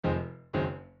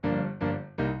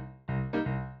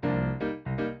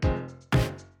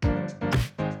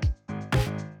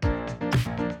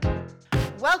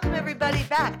Welcome everybody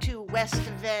back to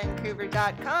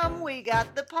westvancouver.com. We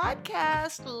got the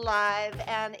podcast live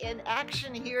and in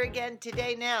action here again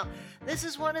today. Now, this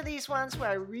is one of these ones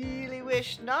where I really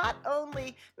wish not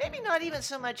only, maybe not even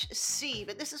so much see,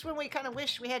 but this is when we kind of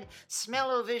wish we had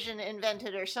smell-o-vision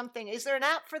invented or something. Is there an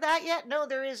app for that yet? No,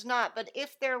 there is not. But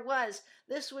if there was,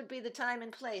 this would be the time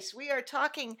and place. We are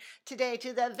talking today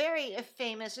to the very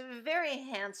famous, very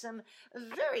handsome,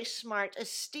 very smart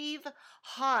Steve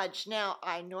Hodge. Now,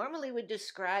 I normally would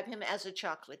describe him as a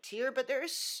chocolatier, but there are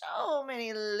so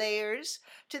many layers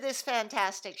to this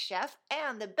fantastic chef.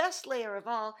 And the best layer of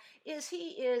all is he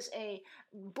is a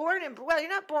well, you're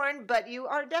not born, but you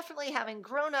are definitely having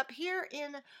grown up here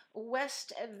in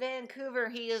West Vancouver.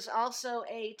 He is also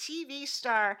a TV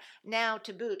star now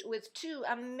to boot with two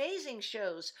amazing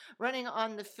shows running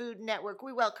on the Food Network.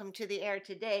 We welcome to the air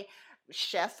today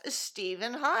Chef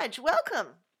Stephen Hodge. Welcome.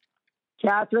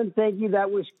 Catherine, thank you.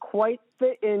 That was quite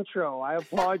the intro. I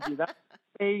applaud you. That's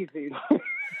amazing.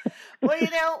 Well, you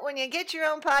know, when you get your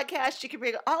own podcast, you can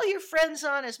bring all your friends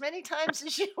on as many times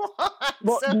as you want.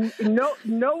 Well, So,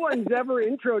 no one's ever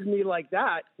introed me like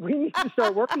that. We need to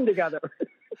start working together.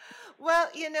 well,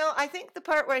 you know, I think the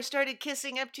part where I started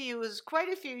kissing up to you was quite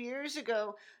a few years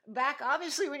ago, back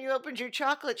obviously when you opened your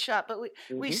chocolate shop. But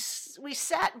we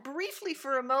sat briefly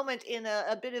for a moment in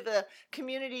a bit of a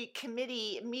community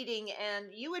committee meeting,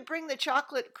 and you would bring the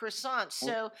chocolate croissants.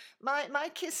 So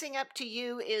my kissing up to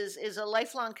you is a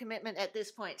lifelong commitment at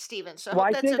this point, Stephen. So I Well,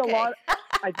 hope that's okay.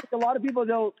 I think a lot of people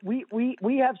know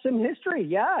we have some history.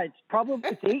 Yeah,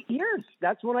 it's 8 years.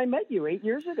 That's when I met you 8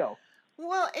 years ago.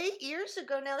 Well, 8 years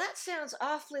ago now, that sounds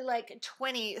awfully like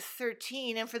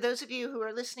 2013. And for those of you who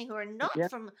are listening who are not Yeah.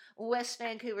 from West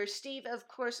Vancouver, Steve, of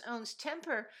course, owns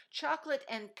Temper Chocolate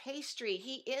and Pastry.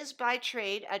 He is by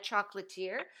trade a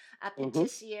chocolatier, a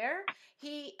patissier.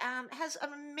 He has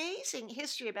an amazing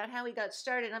history about how he got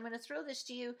started. I'm going to throw this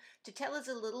to you to tell us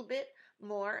a little bit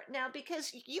more now,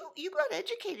 because you got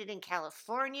educated in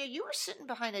California. You were sitting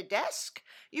behind a desk.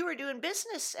 You were doing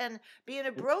business and being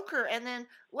a broker, and then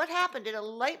what happened? Did a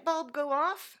light bulb go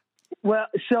off? Well,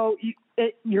 so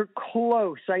you're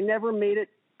close. I never made it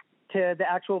to the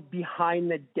actual behind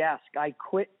the desk. I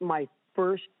quit my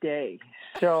first day.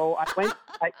 So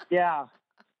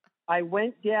I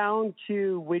went down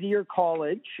to Whittier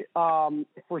College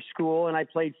for school, and I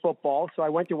played football. So I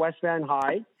went to West Van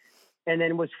High, and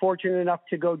then was fortunate enough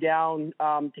to go down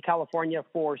to California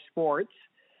for sports.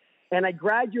 And I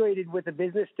graduated with a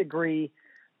business degree,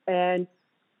 and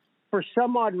for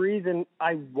some odd reason,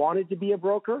 I wanted to be a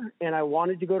broker, and I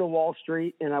wanted to go to Wall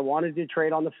Street, and I wanted to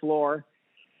trade on the floor.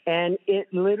 And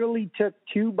it literally took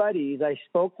two buddies I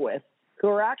spoke with who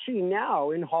are actually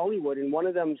now in Hollywood, and one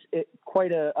of them's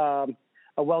quite a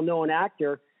well-known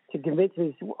actor, to convince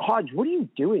me, Hodge, what are you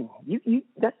doing? You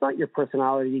that's not your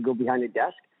personality to go behind a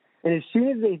desk. And as soon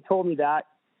as they told me that,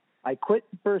 I quit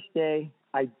the first day.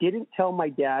 I didn't tell my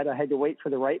dad. I had to wait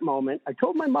for the right moment. I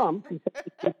told my mom,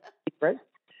 right?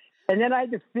 And then I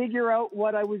had to figure out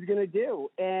what I was going to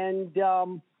do. And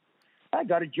I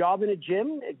got a job in a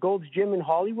gym, at Gold's Gym in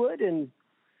Hollywood, and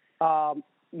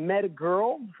met a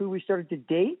girl who I started to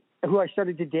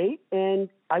date, and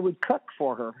I would cook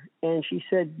for her. And she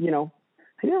said, you know,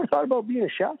 have you ever thought about being a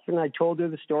chef? And I told her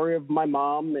the story of my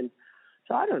mom. And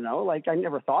so I don't know, like I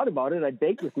never thought about it. I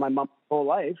baked with my mom my whole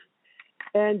life.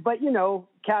 But you know,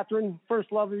 Catherine,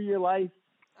 first love of your life,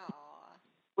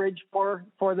 bridge for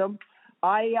them.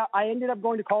 I ended up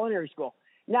going to culinary school.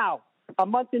 Now, a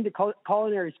month into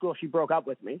culinary school, she broke up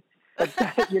with me.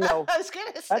 But, you know, I was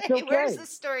going to say, okay. Where does the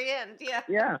story end? Yeah.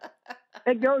 Yeah.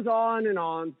 It goes on and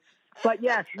on. But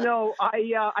yes, no,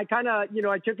 I kind of, you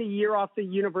know, I took a year off the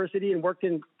university and worked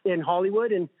in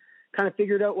Hollywood and kind of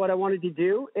figured out what I wanted to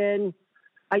do. And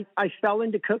I fell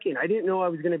into cooking. I didn't know I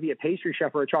was going to be a pastry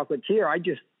chef or a chocolatier. I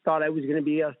just thought I was going to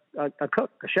be a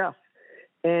cook, a chef.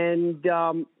 And,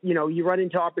 you know, you run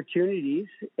into opportunities.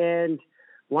 And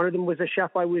one of them was a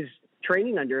chef I was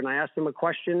training under. And I asked him a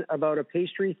question about a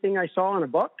pastry thing I saw in a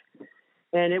book.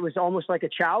 And it was almost like a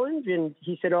challenge. And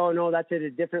he said, oh, no, that's at a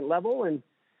different level. And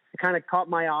it kind of caught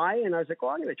my eye. And I was like,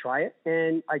 well, I'm going to try it.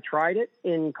 And I tried it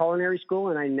in culinary school,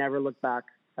 and I never looked back.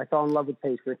 I fell in love with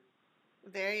pastry.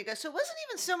 There you go. So it wasn't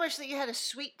even so much that you had a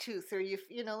sweet tooth, or you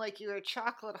know, like you were a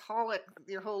chocolate holic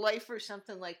your whole life or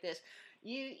something like this.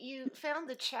 You found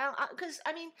the challenge, because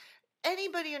I mean,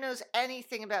 anybody who knows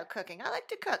anything about cooking, I like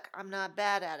to cook. I'm not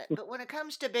bad at it, but when it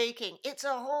comes to baking, it's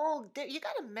a you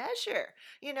got to measure.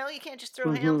 You know, you can't just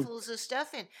throw handfuls of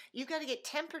stuff in. You got to get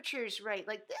temperatures right.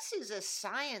 Like this is a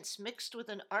science mixed with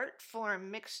an art form,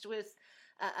 mixed with,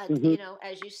 you know,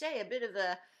 as you say, a bit of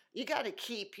a you got to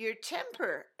keep your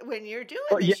temper when you're doing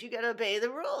Oh, yeah, this. You got to obey the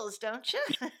rules, don't you?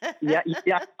 yeah,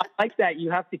 yeah. I like that.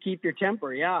 You have to keep your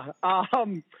temper. Yeah.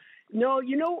 No,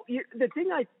 the thing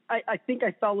I think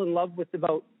I fell in love with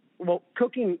about, well,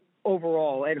 cooking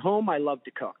overall at home. I love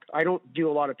to cook. I don't do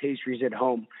a lot of pastries at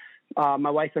home. My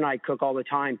wife and I cook all the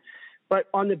time, but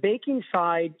on the baking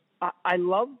side, I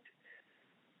loved.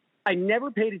 I never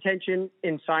paid attention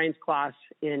in science class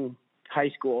in high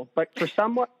school, but for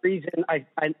some reason,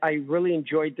 I really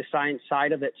enjoyed the science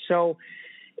side of it. So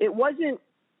it wasn't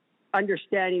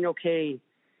understanding, okay,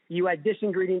 you add this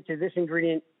ingredient to this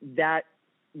ingredient, that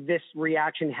this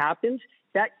reaction happens.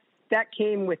 That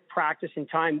came with practice and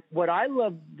time. What I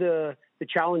love the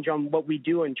challenge on what we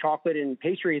do in chocolate and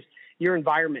pastry is your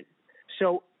environment.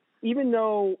 So even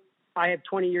though I have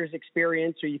 20 years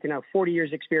experience, or you can have 40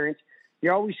 years experience,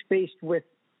 you're always faced with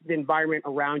the environment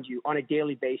around you on a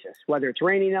daily basis, whether it's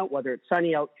raining out, whether it's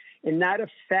sunny out, and that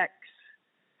affects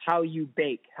how you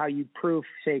bake, how you proof,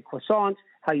 say, croissants,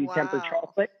 how you temper Wow.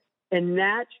 chocolate. And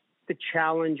that's the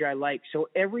challenge I like. So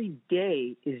every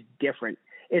day is different.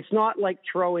 It's not like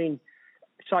sauteing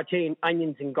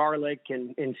onions and garlic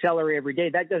and celery every day.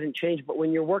 That doesn't change. But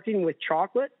when you're working with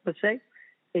chocolate, let's say,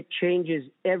 it changes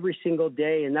every single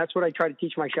day. And that's what I try to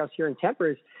teach my chefs here in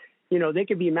Tempers. They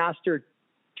could be master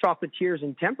chocolatiers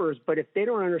and tempers, but if they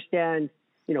don't understand,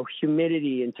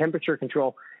 humidity and temperature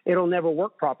control, it'll never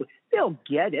work properly. They'll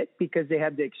get it because they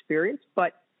have the experience,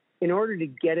 but in order to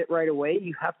get it right away,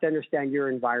 you have to understand your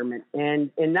environment.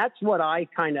 And that's what I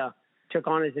kind of took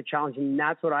on as a challenge. And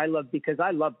that's what I love, because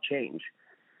I love change.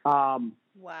 And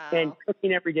Wow.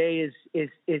 cooking every day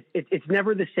it's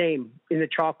never the same in the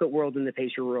chocolate world and the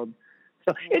pastry world.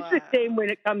 So it's the same Wow. when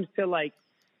it comes to like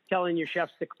telling your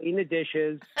chefs to clean the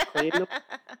dishes,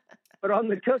 but on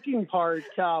the cooking part,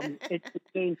 it's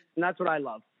changed, and that's what I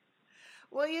love.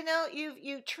 Well,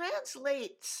 you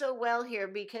translate so well here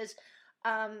because,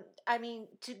 I mean,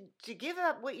 to give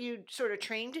up what you sort of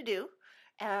trained to do,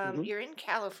 Hmm. you're in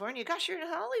California. Gosh, you're in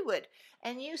Hollywood,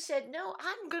 and you said, "No,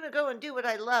 I'm going to go and do what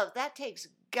I love." That takes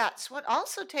guts. What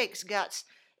also takes guts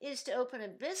is to open a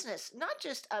business, not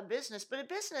just a business, but a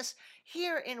business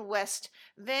here in West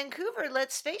Vancouver.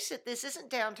 Let's face it, this isn't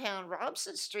downtown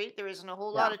Robson Street. There isn't a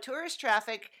whole lot Yeah. of tourist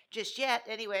traffic just yet,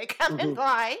 anyway, coming Hmm.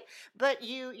 by. But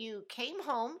you came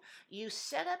home, you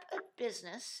set up a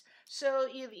business. So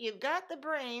you've got the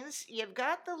brains, you've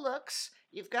got the looks,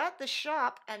 you've got the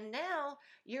shop, and now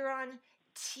you're on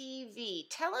TV.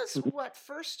 Tell us what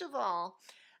first of all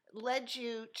led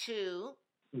you to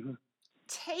Hmm.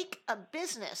 take a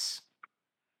business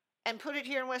and put it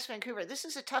here in West Vancouver. This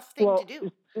is a tough thing to Well,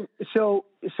 do.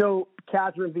 so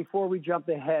Catherine, before we jump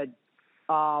ahead,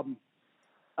 um,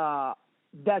 uh,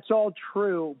 that's all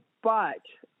true, but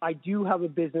I do have a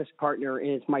business partner, and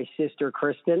it's my sister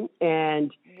Kristen,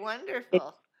 and it,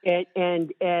 Wonderful.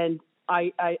 and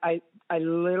I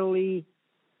literally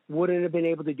wouldn't have been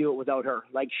able to do it without her.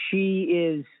 Like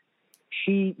she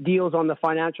deals on the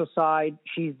financial side.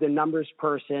 She's the numbers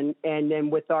person. And then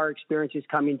with our experiences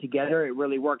coming together, it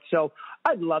really worked. So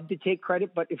I'd love to take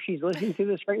credit, but if she's listening to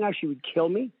this right now, she would kill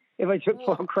me if I took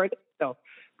full Well, credit. So,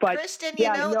 but Kristen,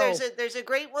 yeah, there's no, a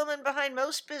great woman behind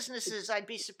most businesses. I'd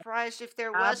be surprised if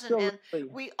there wasn't. And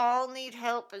absolutely. we all need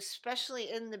help, especially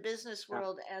in the business Yeah.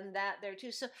 world, and that there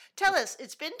too. So tell us,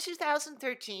 it's been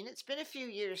 2013. It's been a few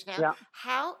years now. Yeah.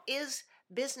 How is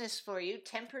business for you?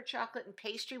 Temper chocolate and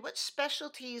pastry. What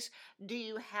specialties do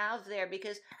you have there?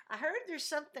 Because I heard there's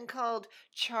something called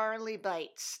Charlie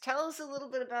Bites. Tell us a little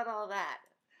bit about all that.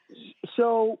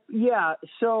 So yeah,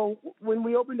 so when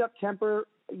we opened up Temper,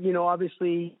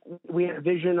 obviously we had a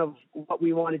vision of what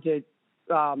we wanted to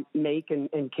make and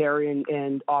carry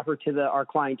and offer to our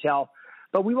clientele,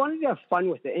 but we wanted to have fun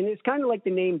with it, and it's kind of like the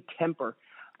name Temper.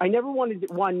 I never wanted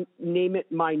to name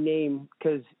it my name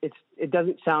because it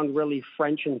doesn't sound really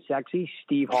French and sexy.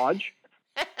 Steve Hodge.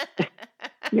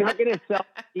 You're not going to sell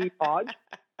Steve Hodge,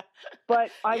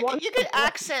 but I wanted You to could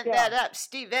accent yeah. that up,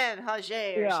 Steven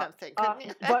Hager or Yeah, something, couldn't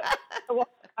you? but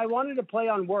I wanted to play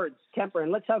on words, temper,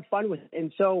 and let's have fun with it.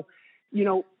 And so,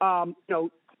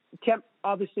 temp.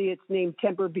 Obviously, it's named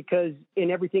temper because in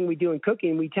everything we do in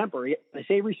cooking, we temper. On the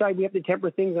savory side, we have to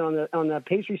temper things, and on the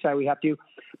pastry side, we have to.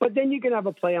 But then you can have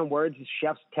a play on words,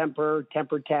 chef's temper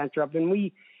tantrum, and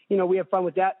we have fun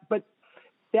with that. But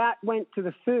that went to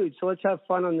the food, so let's have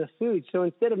fun on the food. So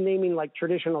instead of naming like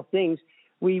traditional things,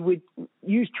 we would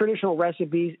use traditional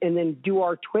recipes and then do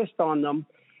our twist on them.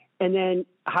 And then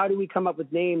how do we come up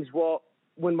with names? Well,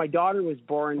 when my daughter was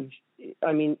born,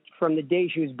 I mean, from the day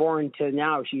she was born to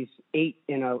now, she's 8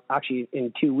 actually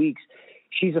in 2 weeks.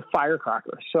 She's a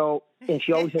firecracker. So, and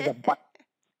she always has a bite.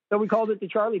 So we called it the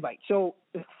Charlie Bite. So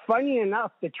funny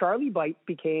enough, the Charlie Bite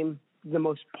became the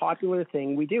most popular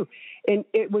thing we do. And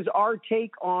it was our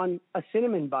take on a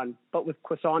cinnamon bun, but with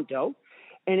croissant dough.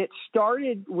 And it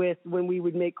started with when we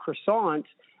would make croissants,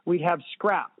 we'd have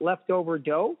scrap, leftover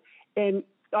dough. And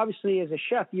obviously as a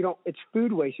chef, it's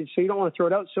food wastage, so you don't want to throw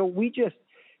it out. So we just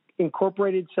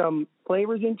incorporated some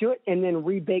flavors into it and then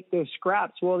rebake those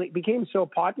scraps. Well, it became so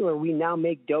popular, we now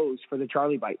make doughs for the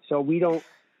Charlie Bite. So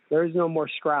there's no more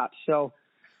scraps. So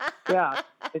yeah,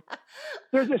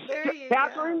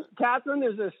 Catherine,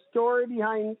 there's a story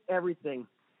behind everything.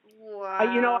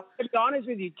 Wow. To be honest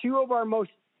with you, two of our most,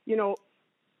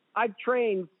 I've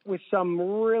trained with some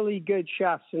really good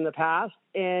chefs in the past,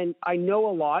 and I know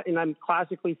a lot, and I'm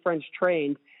classically French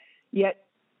trained, yet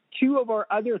two of our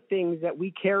other things that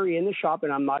we carry in the shop,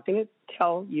 and I'm not going to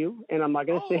tell you, and I'm not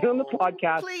going to say it on the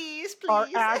podcast, please.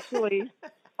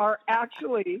 are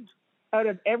actually out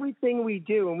of everything we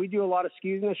do, and we do a lot of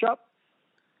SKUs in the shop,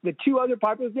 the two other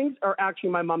popular things are actually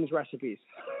my mom's recipes.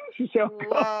 So,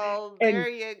 well, there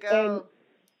you go.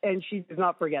 And she does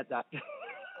not forget that.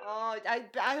 Oh,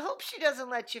 I hope she doesn't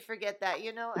let you forget that.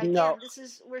 Again, No.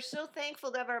 we're so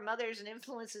thankful to have our mothers and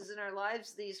influences in our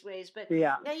lives these ways. But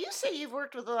yeah. Now you say you've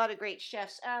worked with a lot of great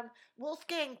chefs.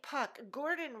 Wolfgang Puck,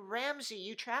 Gordon Ramsay,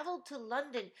 you traveled to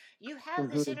London. You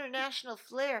have this international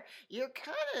flair. You're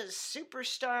kind of a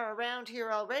superstar around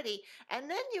here already. And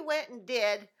then you went and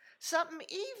did something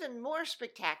even more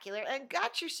spectacular and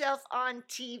got yourself on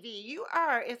TV. You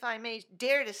are, if I may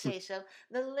dare to say so,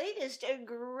 the latest and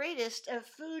greatest of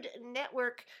Food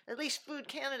Network, at least Food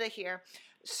Canada here,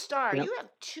 star. Yep. You have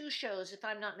two shows, if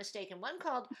I'm not mistaken. One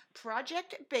called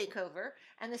Project Bakeover,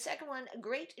 and the second one,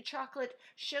 Great Chocolate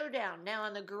Showdown. Now,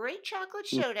 on the Great Chocolate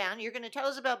Showdown, you're going to tell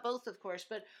us about both, of course,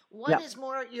 but one is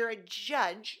more, you're a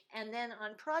judge, and then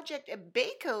on Project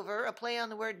Bakeover, a play on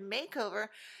the word makeover,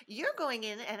 you're going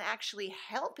in and actually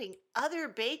helping other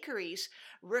bakeries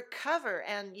recover,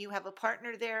 and you have a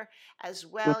partner there as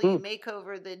well. You make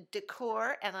over the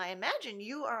decor, and I imagine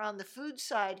you are on the food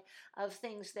side of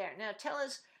things there. Now, tell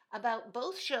us about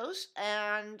both shows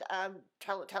and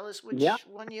tell us which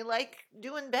one you like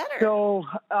doing better. So,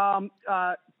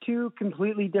 two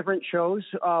completely different shows.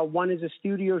 One is a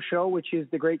studio show, which is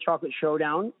the Great Chocolate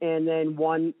Showdown, and then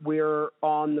one we're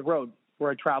on the road.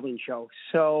 We're a traveling show.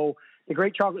 So the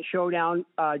Great Chocolate Showdown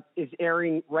is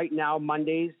airing right now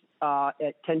Mondays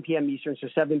at 10 p.m. Eastern, so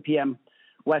 7 p.m.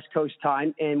 West Coast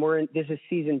time, and this is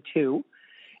season 2.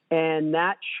 And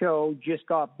that show just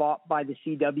got bought by the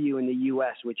CW in the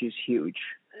U.S., which is huge.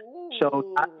 Ooh.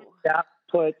 So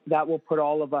that will put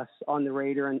all of us on the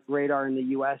radar in the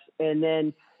U.S. And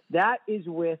then that is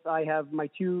I have my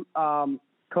two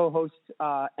co-hosts,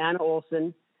 Anna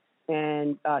Olsen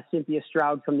and Cynthia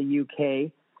Stroud from the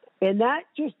U.K. And that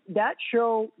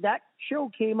show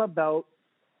came about.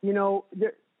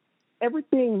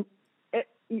 Everything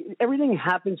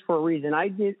happens for a reason. I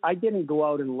didn't go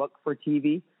out and look for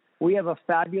TV. We have a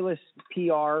fabulous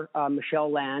PR,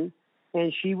 Michelle Land,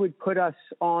 and she would put us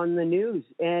on the news.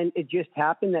 And it just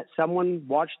happened that someone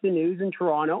watched the news in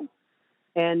Toronto,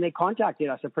 and they contacted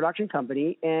us, a production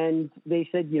company, and they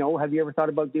said, have you ever thought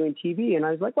about doing TV? And I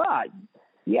was like, well,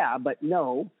 yeah, but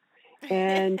no.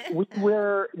 And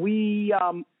we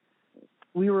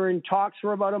were in talks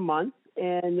for about a month,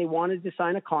 and they wanted to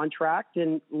sign a contract.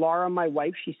 And Laura, my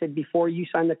wife, she said, before you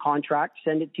sign the contract,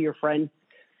 send it to your friend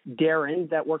Darren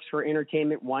that works for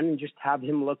Entertainment One and just have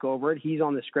him look over it. He's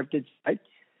on the scripted side.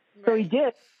 Right. So he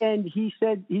did. And he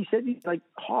said, he's like,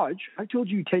 Hodge, I told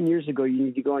you 10 years ago you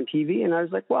need to go on TV. And I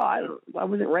was like, well, I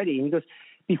wasn't ready. And he goes,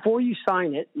 before you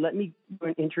sign it, let me do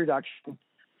an introduction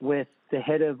with the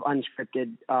head of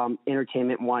unscripted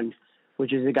Entertainment One,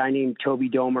 which is a guy named Toby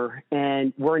Domer.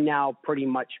 And we're now pretty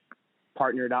much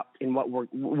partnered up in what we're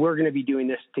going to be doing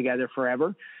this together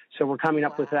forever. So we're coming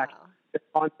up with that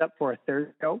concept for a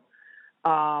third show.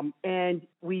 And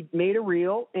we made a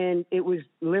reel, and it was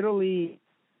literally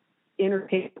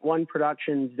Entertainment One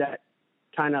Productions that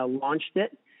kind of launched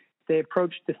it. They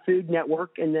approached the Food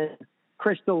Network, and then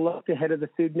Crystal Look, the head of the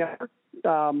Food Network,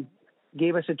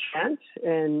 gave us a chance,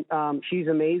 and she's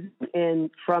amazing.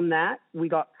 And from that, we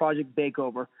got Project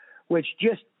Bakeover, which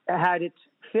just had its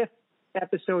 5th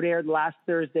episode aired last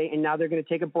Thursday, and now they're going to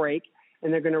take a break,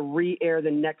 and they're going to re-air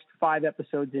the next 5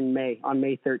 episodes in May, on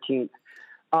May 13th.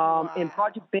 And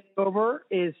Project Bakeover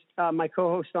is my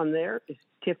co-host on there is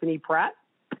Tiffany Pratt,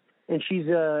 and she's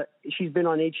been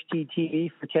on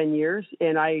HGTV for 10 years.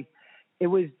 And it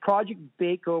was Project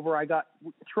Bakeover. I got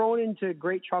thrown into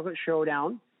Great Chocolate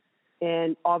Showdown,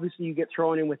 And obviously, you get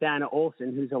thrown in with Anna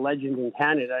Olsen, who's a legend in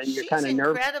Canada, and you're She's kind of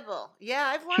nervous. incredible. Yeah,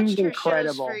 I've She's watched her shows for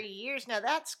incredible. years now.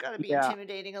 That's got to be Yeah.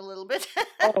 intimidating a little bit.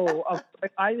 Oh,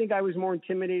 I think I was more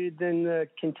intimidated than the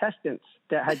contestants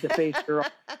that had to face her.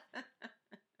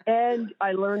 And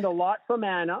I learned a lot from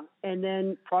Anna. And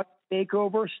then Project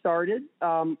Makeover started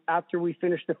after we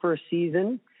finished the first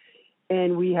season.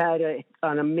 And we had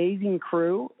an amazing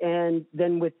crew. And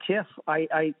then with Tiff,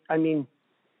 I mean,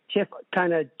 Tiff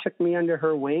kind of took me under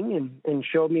her wing and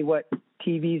showed me what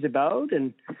TV's about.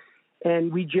 And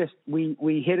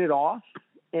we hit it off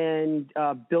and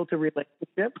built a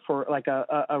relationship for like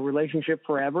a relationship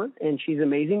forever. And she's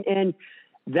amazing. And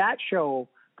that show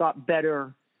got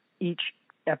better each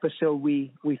episode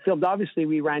we filmed. Obviously,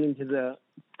 we ran into the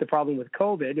problem with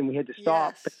COVID and we had to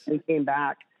stop. Yes. But we came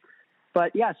back.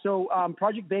 But yeah, so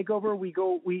Project Bakeover, we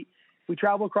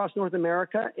travel across North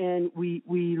America and we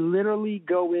literally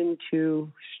go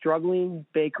into struggling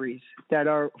bakeries that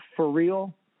are for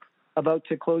real about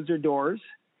to close their doors,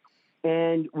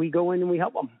 and we go in and we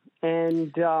help them.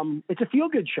 And it's a feel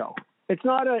good show. It's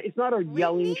not a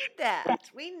yelling. We need that.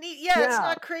 It's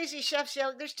not crazy chefs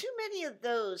yelling. There's too many of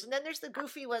those. And then there's the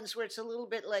goofy ones where it's a little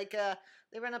bit like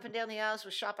they run up and down the aisles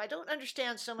with shop. I don't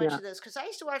understand so much of this because I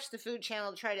used to watch the Food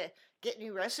Channel to try to get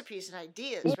new recipes and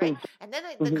ideas, right? And then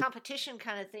the competition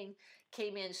kind of thing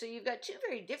came in. So you've got two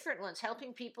very different ones,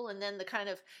 helping people, and then the kind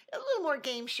of a little more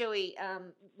game showy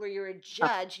where you're a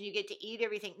judge and you get to eat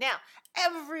everything. Now,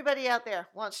 everybody out there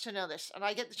wants to know this, and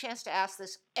I get the chance to ask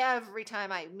this every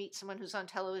time I meet someone who's on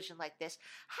television like this.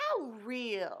 How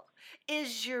real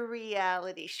is your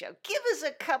reality show? Give us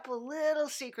a couple little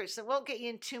secrets that won't get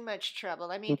you in too much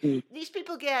trouble. I mean, these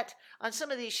people get on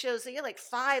some of these shows, they get like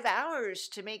 5 hours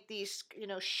to make these,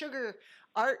 sugar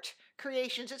art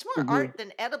creations. It's more art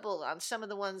than edible on some of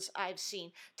the ones I've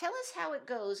seen. Tell us how it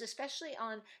goes, especially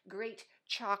on Great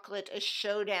Chocolate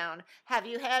Showdown. Have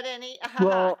you had any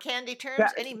candy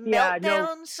terms? Any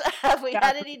meltdowns? No, have we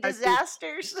had any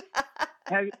disasters?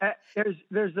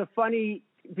 There's a funny,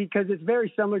 because it's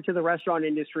very similar to the restaurant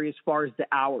industry as far as the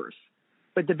hours.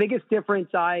 But the biggest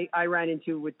difference I ran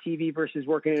into with TV versus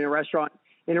working in a restaurant,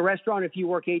 if you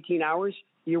work 18 hours,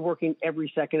 you're working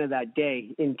every second of that day.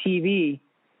 In TV,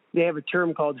 they have a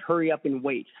term called hurry up and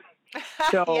wait.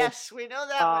 So, yes, we know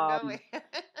that one, don't we?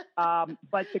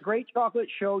 But the Great Chocolate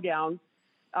Showdown,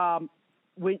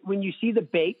 when you see the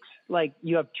bakes, like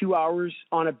you have 2 hours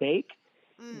on a bake,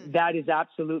 that is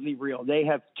absolutely real. They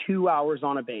have 2 hours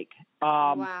on a bake.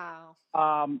 Wow.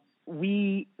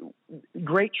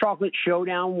 Great Chocolate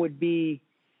Showdown would be,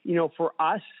 for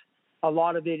us, a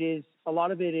lot of it is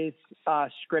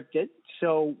scripted.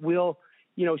 So we'll,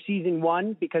 season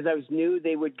 1, because I was new,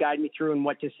 they would guide me through and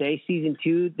what to say. Season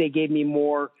 2, they gave me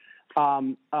more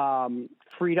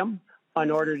freedom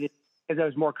in order to, because I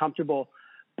was more comfortable.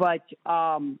 But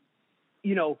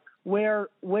where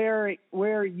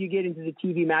you get into the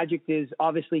TV magic is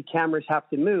obviously cameras have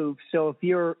to move. So if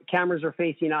your cameras are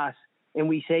facing us and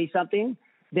we say something,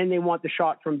 then they want the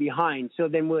shot from behind. So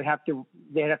then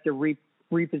they'd have to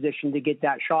reposition to get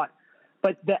that shot.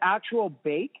 But the actual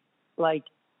bake, like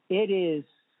it's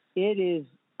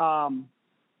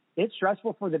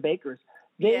stressful for the bakers.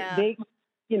 They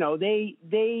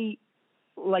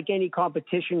like any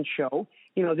competition show,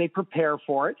 they prepare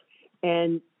for it.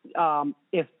 And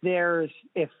if the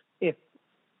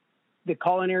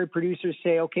culinary producers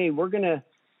say, okay,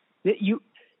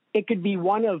 it could be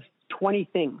one of 20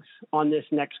 things on this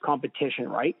next competition,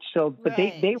 right? So, but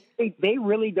they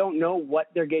really don't know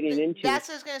what they're getting into. That's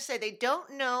what I was going to say. They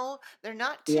don't know. They're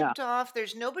not tipped off.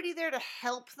 There's nobody there to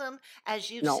help them. As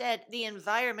you've said, the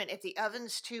environment, if the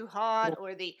oven's too hot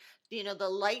or the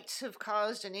lights have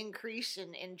caused an increase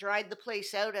and dried the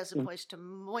place out as opposed to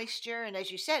moisture. And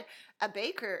as you said, a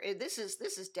baker, this is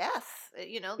death.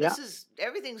 This is,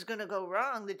 everything's going to go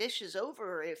wrong. The dish is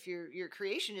over if your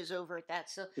creation is over at that.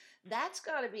 So that's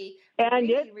got to be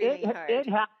really hard. It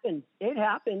happens.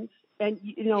 And,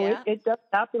 it does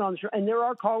happen on the show. And there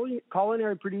are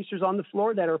culinary producers on the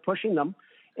floor that are pushing them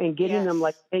and getting them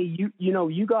like, hey, you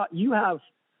have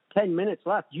 10 minutes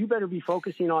left. You better be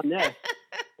focusing on this.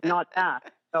 Not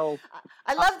that. So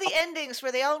I love the endings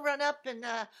where they all run up and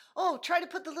try to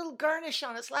put the little garnish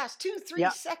on its last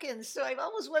 2-3 seconds. So I've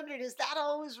always wondered, is that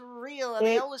always real? Are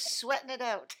they always sweating it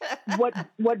out?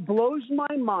 What blows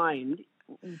my mind,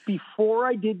 before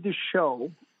I did the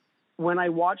show, when I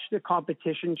watched the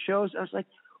competition shows, I was like,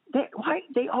 why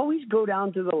they always go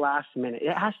down to the last minute?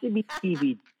 It has to be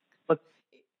TV. But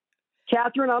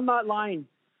Catherine, I'm not lying.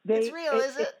 It's real,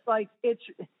 is it? It's like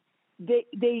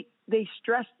they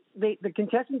stress. The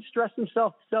contestants stress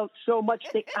themselves so much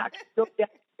they actually go down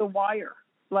to The Wire.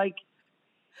 Like,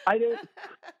 I don't.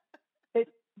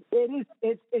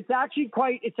 It's actually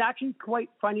quite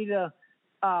funny to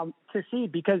see,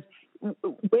 because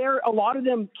where a lot of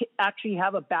them actually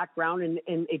have a background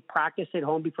and they practice at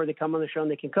home before they come on the show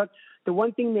and they can cook. The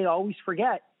one thing they always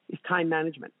forget is time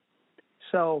management.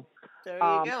 So there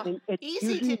you go.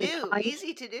 Easy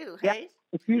to do. Yeah, Hey,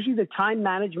 it's usually the time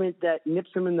management that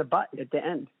nips them in the butt at the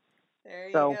end. there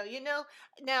you go.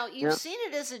 Now you've seen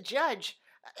it as a judge.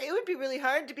 It would be really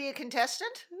hard to be a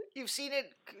contestant. You've seen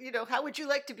it. How would you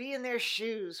like to be in their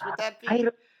shoes? Would that be?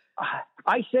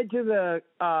 I said to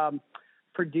the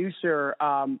producer,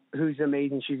 who's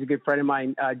amazing, she's a good friend of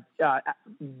mine,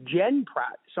 Jen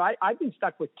Pratt. So I've been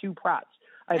stuck with two Pratts.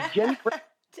 I have Jen Pratt,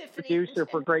 producer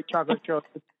for Great Chocolate Show,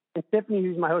 and Tiffany,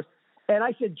 who's my host. And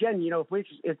I said, Jen,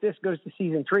 if this goes to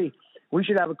season 3, we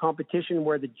should have a competition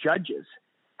where the judges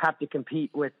have to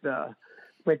compete with the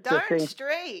Darn thing.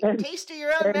 Straight. And, taste of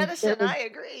your own medicine. I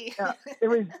agree.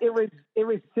 It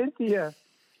was Cynthia.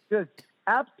 Just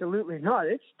absolutely not.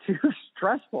 It's too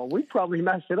stressful. We'd probably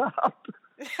mess it up.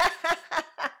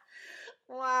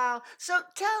 Wow. So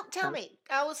tell me,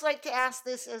 I always like to ask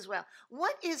this as well.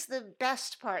 What is the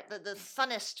best part, the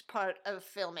funnest part of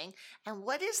filming, and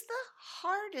what is the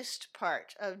hardest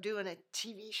part of doing a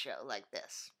TV show like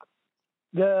this?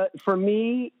 For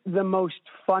me, the most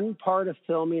fun part of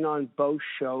filming on both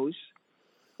shows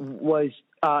was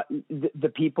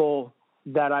the people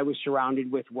that I was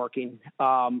surrounded with working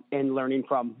and learning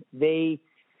from.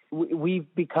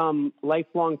 We've become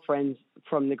lifelong friends,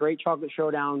 from the Great Chocolate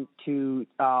Showdown to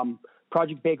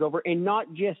Project Bakeover, and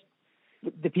not just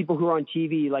the people who are on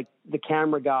TV, like the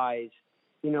camera guys,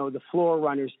 the floor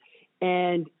runners.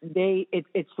 And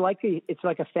it's like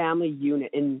a family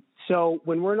unit. And so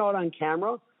when we're not on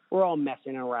camera, we're all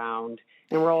messing around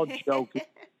and we're all joking.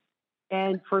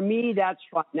 And for me, that's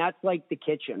fun. That's like the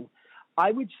kitchen.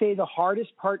 I would say the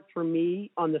hardest part for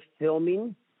me on the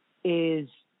filming is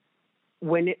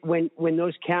when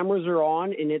those cameras are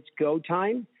on and it's go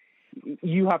time,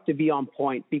 you have to be on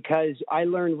point, because I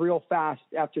learned real fast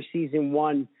after season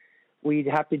 1, we'd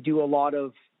have to do a lot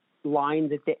of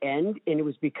lines at the end, and it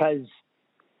was because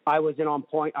I wasn't on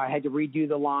point. I had to redo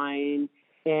the line,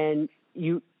 and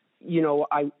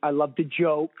I love to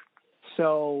joke.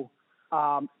 So,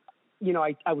 I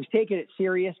was taking it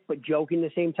serious, but joking at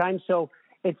the same time. So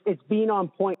it's being on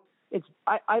point.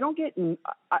 I don't get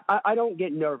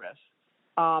nervous.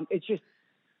 It's just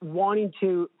wanting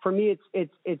to, for me,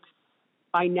 it's,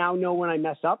 I now know when I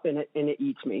mess up and it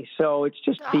eats me. So it's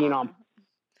just being on.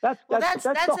 That's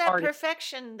that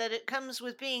perfection that it comes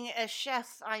with being a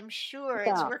chef. I'm sure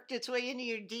it's worked its way into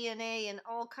your DNA in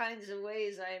all kinds of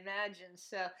ways, I imagine.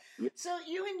 So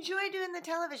you enjoy doing the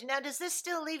television. Now, does this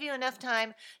still leave you enough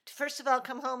time to, first of all,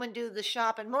 come home and do the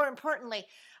shop? And more importantly,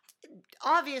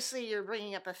 obviously you're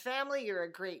bringing up a family. You're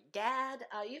a great dad.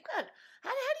 You've got, how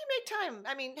do you make time?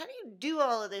 I mean, how do you do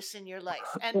all of this in your life?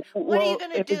 And what are you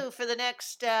going to do for the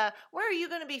next, where are you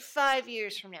going to be 5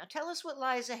 years from now? Tell us what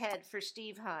lies ahead for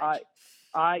Steve Hyde.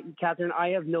 Catherine, I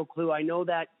have no clue. I know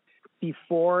that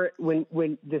before,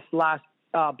 when this last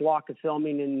block of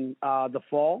filming in the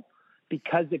fall,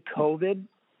 because of COVID,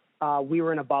 we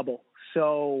were in a bubble.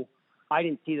 So I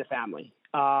didn't see the family.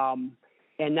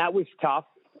 And that was tough.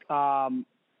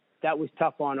 That was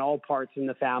tough on all parts in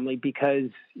the family, because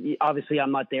obviously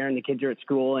I'm not there and the kids are at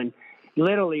school, and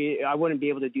literally I wouldn't be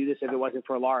able to do this if it wasn't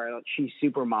for Laura. She's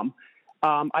super mom.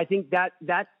 I think that's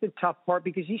the tough part,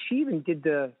 because she even did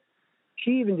the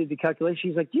calculation.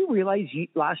 She's like, do you realize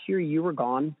last year you were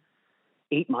gone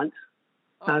 8 months?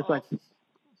 And I was like,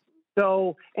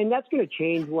 so, and that's going to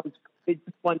change once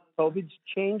COVID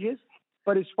changes.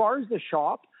 But as far as the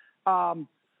shop,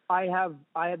 I have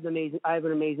an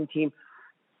amazing team.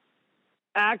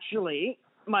 Actually,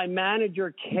 my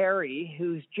manager, Carrie,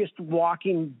 who's just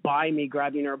walking by me,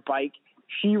 grabbing her bike,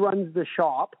 she runs the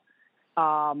shop.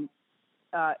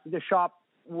 The shop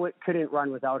couldn't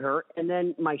run without her. And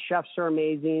then my chefs are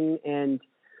amazing. And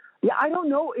yeah, I don't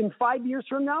know. In 5 years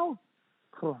from now,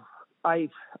 I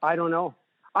don't know.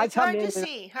 It's hard to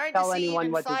see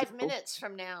even 5 minutes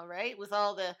from now, right? With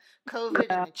all the COVID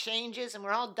and the changes, and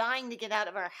we're all dying to get out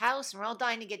of our house, and we're all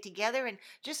dying to get together and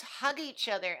just hug each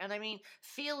other. And I mean,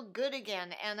 feel good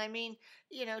again. And I mean,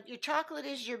 your chocolate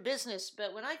is your business.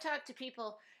 But when I talk to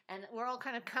people and we're all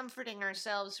kind of comforting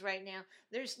ourselves right now.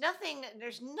 There's nothing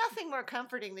more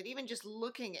comforting than even just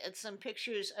looking at some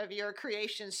pictures of your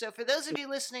creations. So for those of you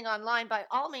listening online, by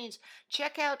all means,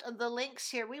 check out the links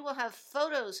here. We will have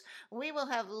photos, we will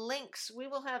have links, we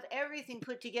will have everything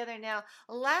put together. Now,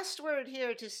 last word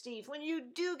here to Steve. When you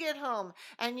do get home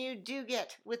and you do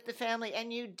get with the family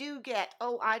and you do get,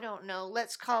 I don't know,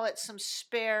 let's call it some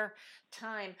spare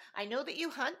time. I know that you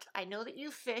hunt, I know that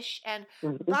you fish, and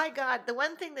by God, the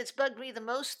one thing that's bugged me the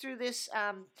most through this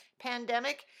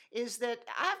pandemic is that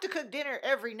I have to cook dinner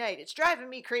every night. It's driving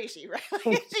me crazy, right?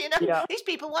 Yeah. These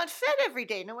people want fed every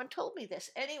day. No one told me this.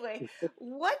 Anyway,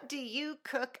 what do you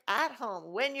cook at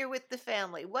home when you're with the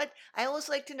family? I always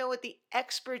like to know what the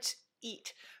experts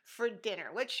eat for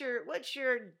dinner. What's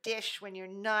your dish when you're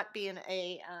not being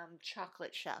a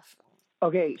chocolate chef?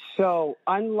 Okay, so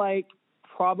unlike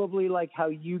probably like how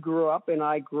you grew up and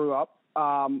I grew up,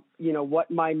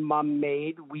 what my mom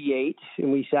made, we ate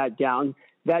and we sat down.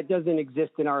 That doesn't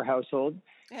exist in our household.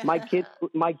 My kids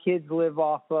live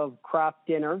off of craft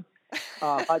dinner,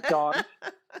 hot dogs,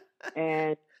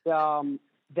 and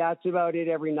that's about it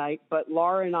every night. But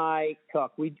Laura and I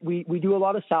cook. We do a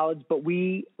lot of salads, but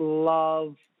we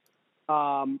love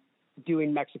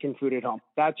doing Mexican food at home.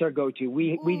 That's our go-to.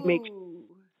 We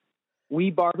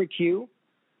barbecue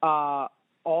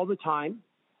all the time,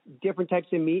 different types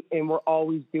of meat, and we're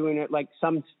always doing it like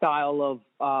some style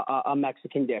of a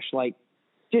Mexican dish, like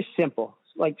just simple,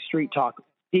 like street taco,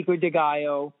 pico de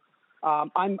gallo.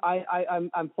 I'm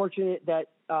fortunate that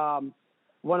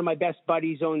one of my best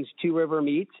buddies owns Two River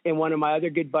Meats, and one of my other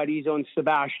good buddies owns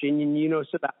Sebastian, and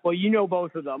Sebastian. Well, you know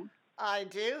both of them. I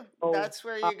do. That's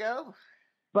where you go.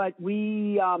 But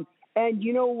we. And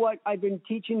you know what? I've been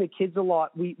teaching the kids a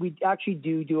lot. We actually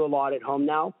do a lot at home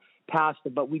now, pasta,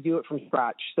 but we do it from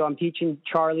scratch. So I'm teaching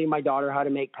Charlie, my daughter, how to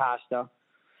make pasta,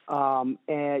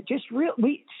 and just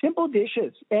simple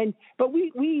dishes. But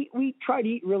we try to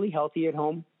eat really healthy at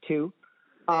home too.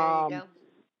 There you go.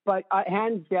 But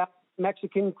hands down,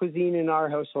 Mexican cuisine in our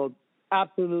household,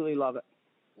 absolutely love it.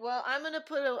 Well, I'm going to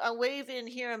put a wave in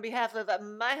here on behalf of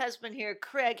my husband here,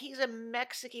 Craig. He's a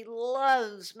Mexican, he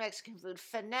loves Mexican food,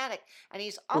 fanatic, and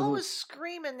he's always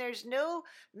screaming there's no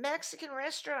Mexican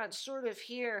restaurants sort of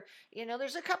here.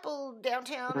 There's a couple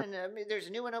downtown, and there's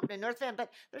a new one open in North Van, but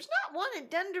there's not one in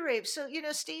Dunderave. So,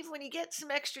 Steve, when you get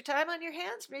some extra time on your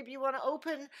hands, maybe you want to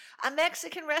open a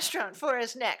Mexican restaurant for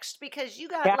us next, because you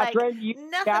got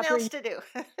Catherine, nothing else to do.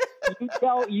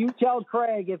 you tell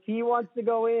Craig if he wants to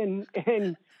go in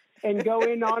and go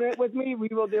in on it with me, we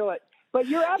will do it. But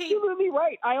you're absolutely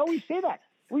right. I always say that.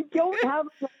 We don't have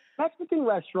a Mexican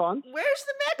restaurant. Where's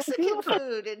the Mexican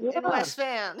food in West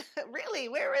Van? Really,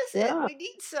 where is it? We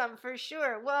need some for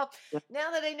sure. Well,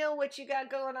 now that I know what you got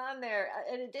going on there,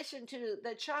 in addition to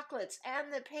the chocolates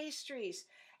and the pastries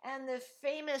and the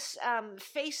famous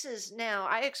faces now,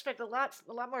 I expect a lot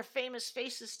more famous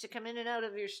faces to come in and out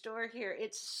of your store here.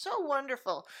 It's so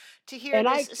wonderful to hear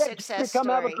this success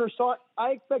story.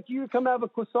 I expect you to come have a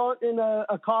croissant and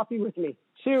a coffee with me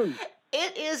soon.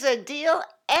 It is a deal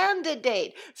and a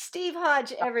date. Steve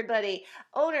Hodge, everybody,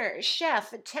 owner,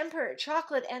 chef, Temper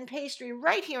Chocolate and Pastry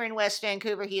right here in West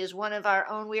Vancouver. He is one of our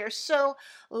own. We are so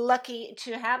lucky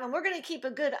to have him. We're going to keep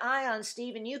a good eye on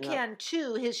Steve, and you can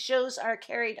too. His shows are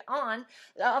carried on.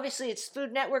 Obviously, it's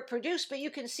Food Network produced, but you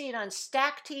can see it on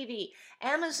Stack TV.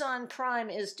 Amazon Prime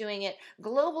is doing it.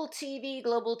 Global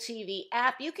TV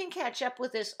app. You can catch up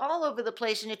with this all over the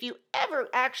place, and if you ever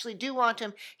actually do want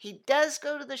him, he does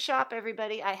go to the shop,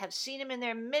 everybody. I have seen him in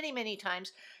there many, many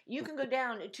times. You can go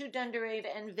down to Dunderave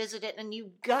and visit it, and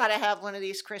you gotta have one of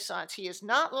these croissants. He is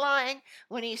not lying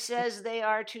when he says they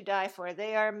are to die for.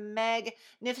 They are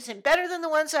magnificent. Better than the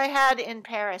ones I had in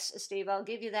Paris, Steve. I'll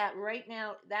give you that right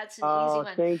now. That's an easy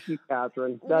one. Thank you,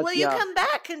 Catherine. Will you come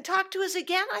back and talk to us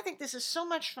again? I think this is so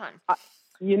much fun.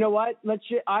 You know what? Let's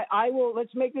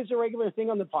make this a regular thing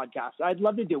on the podcast. I'd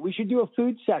love to do. We should do a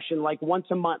food session like once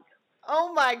a month.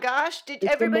 Oh my gosh. Did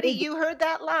everybody, you heard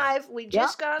that live. We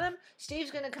just got him.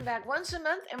 Steve's going to come back once a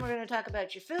month, and we're going to talk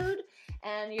about your food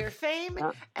and your fame.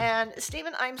 And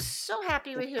Stephen, I'm so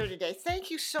happy we're here today. Thank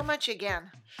you so much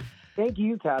again. Thank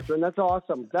you, Catherine. That's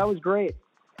awesome. That was great.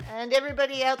 And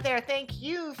everybody out there, thank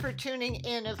you for tuning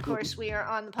in. Of course, we are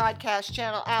on the podcast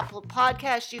channel, Apple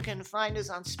Podcast. You can find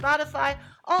us on Spotify,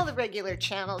 all the regular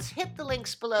channels. Hit the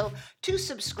links below to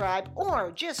subscribe,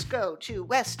 or just go to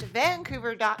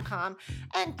westvancouver.com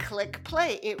and click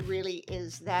play. It really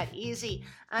is that easy.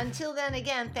 Until then,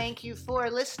 again, thank you for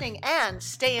listening, and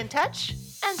stay in touch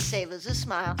and save us a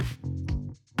smile.